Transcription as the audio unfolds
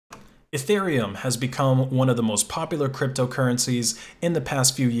Ethereum has become one of the most popular cryptocurrencies in the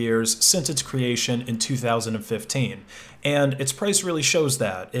past few years since its creation in 2015. And its price really shows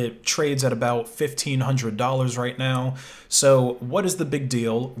that. It trades at about $1,500 right now. So what is the big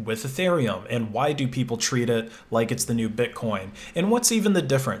deal with Ethereum, and why do people treat it like it's the new Bitcoin? And what's even the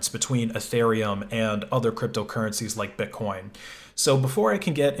difference between Ethereum and other cryptocurrencies like Bitcoin? So before I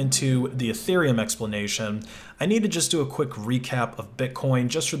can get into the Ethereum explanation, I need to just do a quick recap of Bitcoin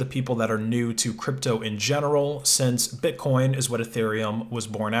just for the people that are new to crypto in general, since Bitcoin is what Ethereum was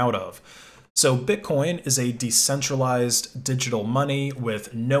born out of. So Bitcoin is a decentralized digital money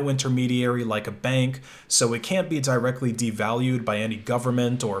with no intermediary like a bank, so it can't be directly devalued by any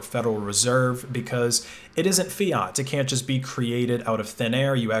government or Federal Reserve because it isn't fiat. It can't just be created out of thin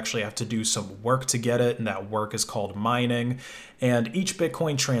air. You actually have to do some work to get it, and that work is called mining. And each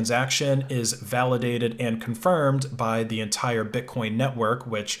Bitcoin transaction is validated and confirmed by the entire Bitcoin network,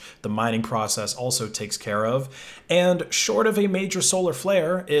 which the mining process also takes care of. And short of a major solar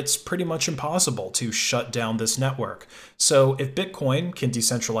flare, it's pretty much impossible to shut down this network. So if Bitcoin can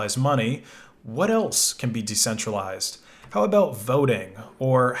decentralize money, what else can be decentralized? How about voting?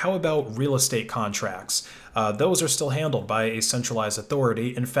 Or how about real estate contracts? Those are still handled by a centralized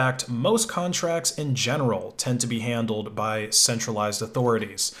authority. In fact, most contracts in general tend to be handled by centralized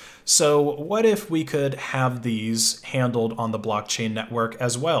authorities. So what if we could have these handled on the blockchain network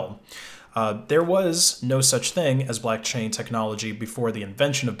as well? There was no such thing as blockchain technology before the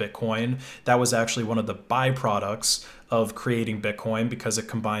invention of Bitcoin. That was actually one of the byproducts of creating Bitcoin because it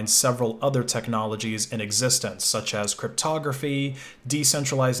combines several other technologies in existence, such as cryptography,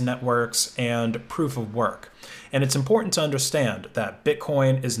 decentralized networks, and proof of work. And it's important to understand that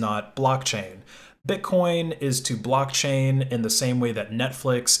Bitcoin is not blockchain. Bitcoin is to blockchain in the same way that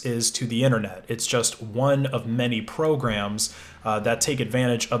Netflix is to the internet. It's just one of many programs that take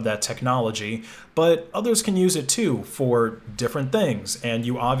advantage of that technology, but others can use it too for different things, and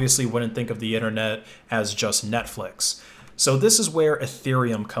you obviously wouldn't think of the internet as just Netflix. So this is where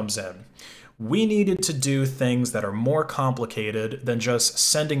Ethereum comes in. We needed to do things that are more complicated than just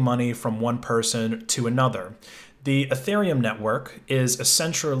sending money from one person to another. The Ethereum network is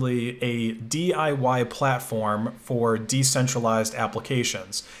essentially a DIY platform for decentralized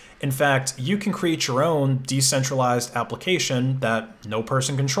applications. In fact, you can create your own decentralized application that no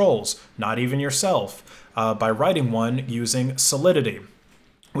person controls, not even yourself, by writing one using Solidity,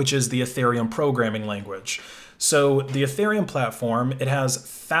 which is the Ethereum programming language. So the Ethereum platform, it has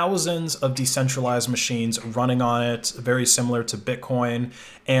thousands of decentralized machines running on it, very similar to Bitcoin.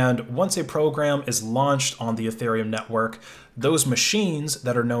 And once a program is launched on the Ethereum network, those machines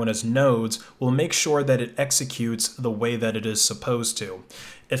that are known as nodes will make sure that it executes the way that it is supposed to.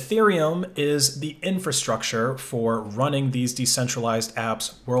 Ethereum is the infrastructure for running these decentralized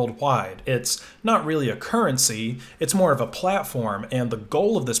apps worldwide. It's not really a currency, it's more of a platform, and the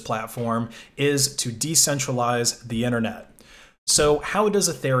goal of this platform is to decentralize the internet. So how does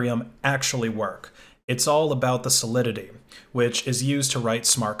Ethereum actually work? It's all about the Solidity, which is used to write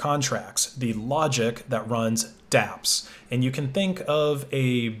smart contracts, the logic that runs dApps. And you can think of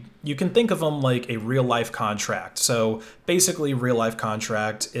them like a real-life contract. So basically, real-life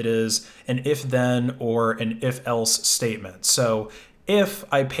contract, it is an if-then or an if-else statement. So if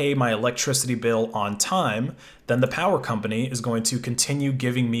I pay my electricity bill on time, then the power company is going to continue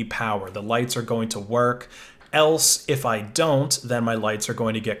giving me power. The lights are going to work. Else, if I don't, then my lights are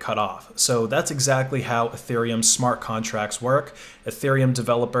going to get cut off. So that's exactly how Ethereum smart contracts work. Ethereum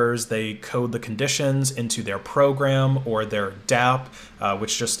developers, they code the conditions into their program or their dApp,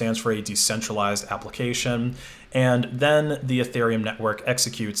 which just stands for a decentralized application, and then the Ethereum network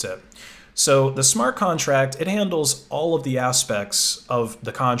executes it. So the smart contract, it handles all of the aspects of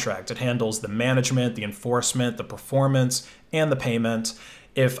the contract. It handles the management, the enforcement, the performance, and the payment.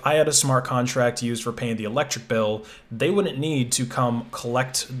 If I had a smart contract used for paying the electric bill, they wouldn't need to come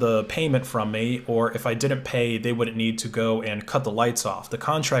collect the payment from me, or if I didn't pay, they wouldn't need to go and cut the lights off. The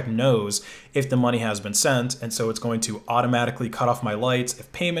contract knows if the money has been sent, and so it's going to automatically cut off my lights if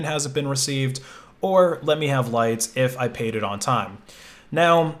payment hasn't been received, or let me have lights if I paid it on time.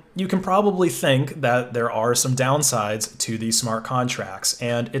 Now, you can probably think that there are some downsides to these smart contracts,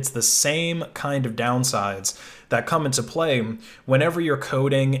 and it's the same kind of downsides that come into play whenever you're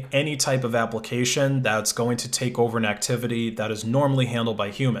coding any type of application that's going to take over an activity that is normally handled by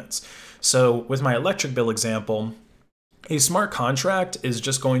humans. So with my electric bill example, A smart contract is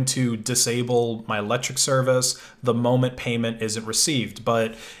just going to disable my electric service the moment payment isn't received,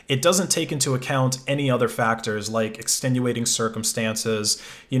 but it doesn't take into account any other factors like extenuating circumstances.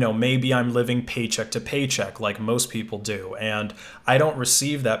 Maybe I'm living paycheck to paycheck like most people do, and I don't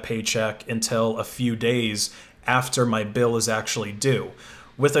receive that paycheck until a few days after my bill is actually due.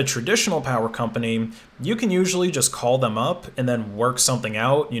 With a traditional power company, you can usually just call them up and then work something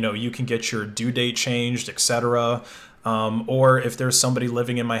out. You can get your due date changed, etc. Or if there's somebody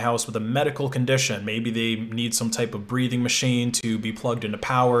living in my house with a medical condition, maybe they need some type of breathing machine to be plugged into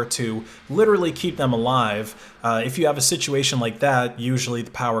power to literally keep them alive. If you have a situation like that, usually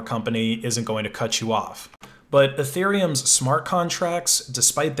the power company isn't going to cut you off. But Ethereum's smart contracts,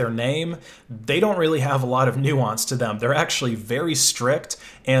 despite their name, they don't really have a lot of nuance to them. They're actually very strict,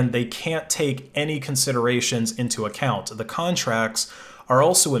 and they can't take any considerations into account. The contracts are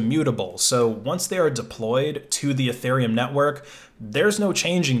also immutable, so once they are deployed to the Ethereum network, there's no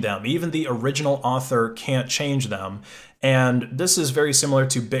changing them. Even the original author can't change them. And this is very similar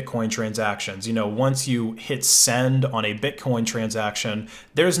to Bitcoin transactions. Once you hit send on a Bitcoin transaction,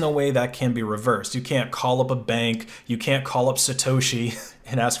 there's no way that can be reversed. You can't call up a bank, you can't call up Satoshi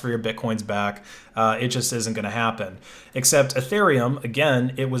and ask for your Bitcoins back. It just isn't going to happen. Except Ethereum,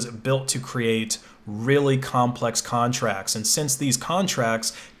 again, it was built to create really complex contracts. And since these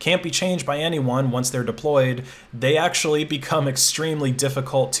contracts can't be changed by anyone once they're deployed, they actually become extremely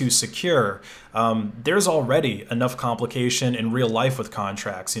difficult to secure. There's already enough complication in real life with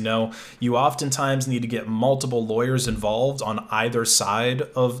contracts. You oftentimes need to get multiple lawyers involved on either side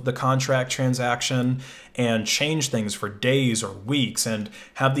of the contract transaction and change things for days or weeks and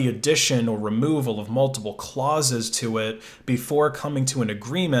have the addition or removal of multiple clauses to it before coming to an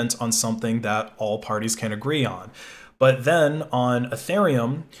agreement on something that all parties can agree on. But then on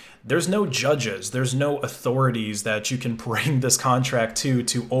Ethereum, there's no judges, there's no authorities that you can bring this contract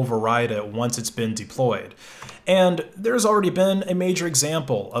to override it once it's been deployed. And there's already been a major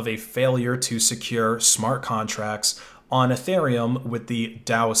example of a failure to secure smart contracts on Ethereum with the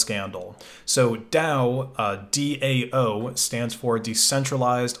Dao Scandal. So DAO, DAO, stands for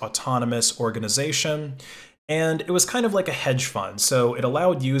Decentralized Autonomous Organization. And it was kind of like a hedge fund. So it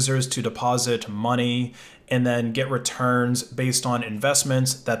allowed users to deposit money and then get returns based on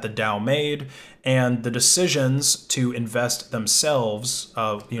investments that the DAO made, and the decisions to invest themselves,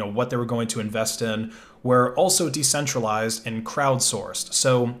 what they were going to invest in, were also decentralized and crowdsourced.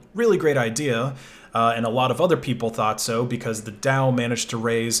 So really great idea. And a lot of other people thought so because the DAO managed to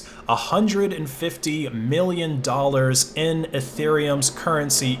raise $150 million in Ethereum's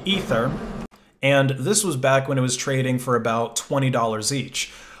currency, Ether. And this was back when it was trading for about $20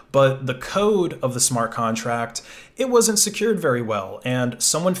 each. But the code of the smart contract, it wasn't secured very well, and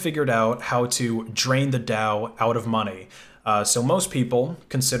someone figured out how to drain the DAO out of money. So most people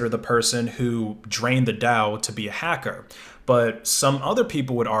consider the person who drained the DAO to be a hacker. But some other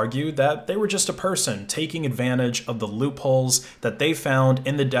people would argue that they were just a person taking advantage of the loopholes that they found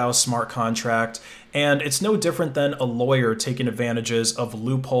in the DAO smart contract. And it's no different than a lawyer taking advantages of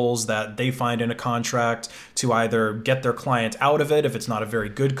loopholes that they find in a contract to either get their client out of it if it's not a very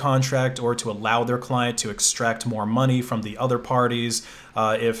good contract, or to allow their client to extract more money from the other parties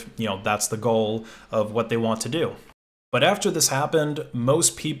if that's the goal of what they want to do. But after this happened,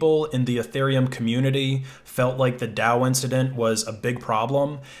 most people in the Ethereum community felt like the DAO incident was a big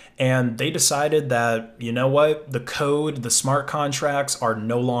problem, and they decided that, the code, the smart contracts are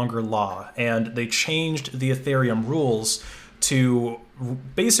no longer law, and they changed the Ethereum rules to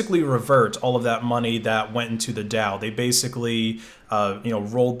basically revert all of that money that went into the DAO. They basically,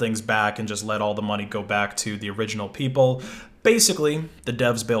 rolled things back and just let all the money go back to the original people. Basically, the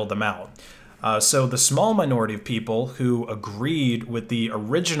devs bailed them out. So the small minority of people who agreed with the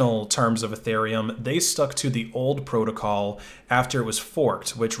original terms of Ethereum, they stuck to the old protocol after it was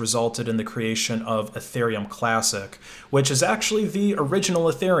forked, which resulted in the creation of Ethereum Classic, which is actually the original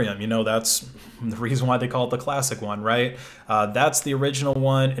Ethereum. That's the reason why they call it the classic one, right? That's the original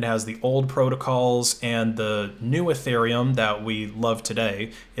one. It has the old protocols, and the new Ethereum that we love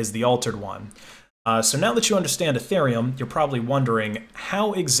today is the altered one. So now that you understand Ethereum, you're probably wondering,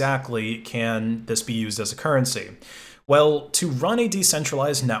 how exactly can this be used as a currency? Well, to run a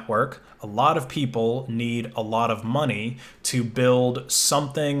decentralized network, a lot of people need a lot of money to build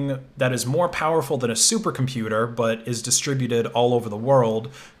something that is more powerful than a supercomputer, but is distributed all over the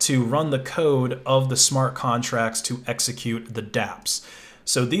world to run the code of the smart contracts to execute the dApps.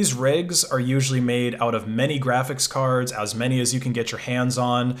 So these rigs are usually made out of many graphics cards, as many as you can get your hands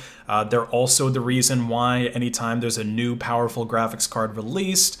on. They're also the reason why anytime there's a new powerful graphics card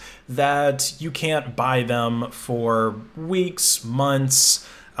released, that you can't buy them for weeks, months,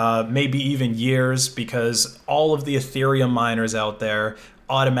 maybe even years, because all of the Ethereum miners out there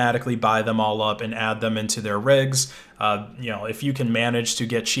automatically buy them all up and add them into their rigs. If you can manage to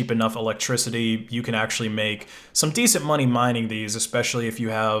get cheap enough electricity, you can actually make some decent money mining these, especially if you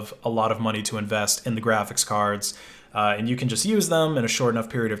have a lot of money to invest in the graphics cards. And you can just use them in a short enough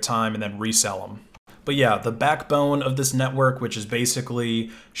period of time and then resell them. But yeah, the backbone of this network, which is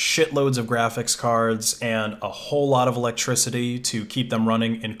basically shitloads of graphics cards and a whole lot of electricity to keep them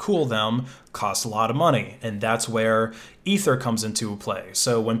running and cool them, costs a lot of money. And that's where Ether comes into play.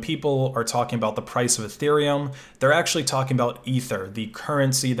 So when people are talking about the price of Ethereum, they're actually talking about Ether, the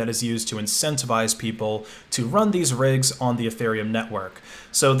currency that is used to incentivize people to run these rigs on the Ethereum network.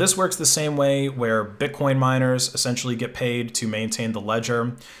 So this works the same way where Bitcoin miners essentially get paid to maintain the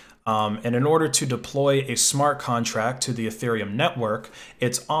ledger. And in order to deploy a smart contract to the Ethereum network,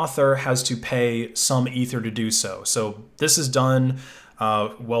 its author has to pay some Ether to do so. So this is done,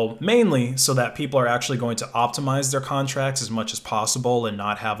 mainly so that people are actually going to optimize their contracts as much as possible and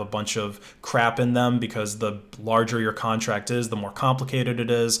not have a bunch of crap in them, because the larger your contract is, the more complicated it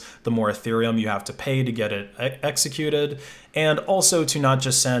is, the more Ethereum you have to pay to get it executed, and also to not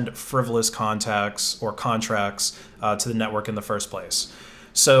just send frivolous contracts to the network in the first place.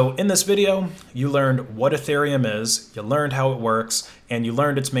 So in this video, you learned what Ethereum is, you learned how it works, and you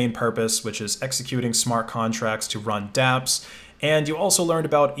learned its main purpose, which is executing smart contracts to run dApps. And you also learned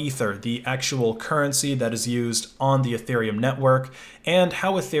about Ether, the actual currency that is used on the Ethereum network, and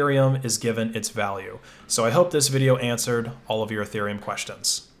how Ethereum is given its value. So I hope this video answered all of your Ethereum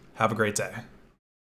questions. Have a great day.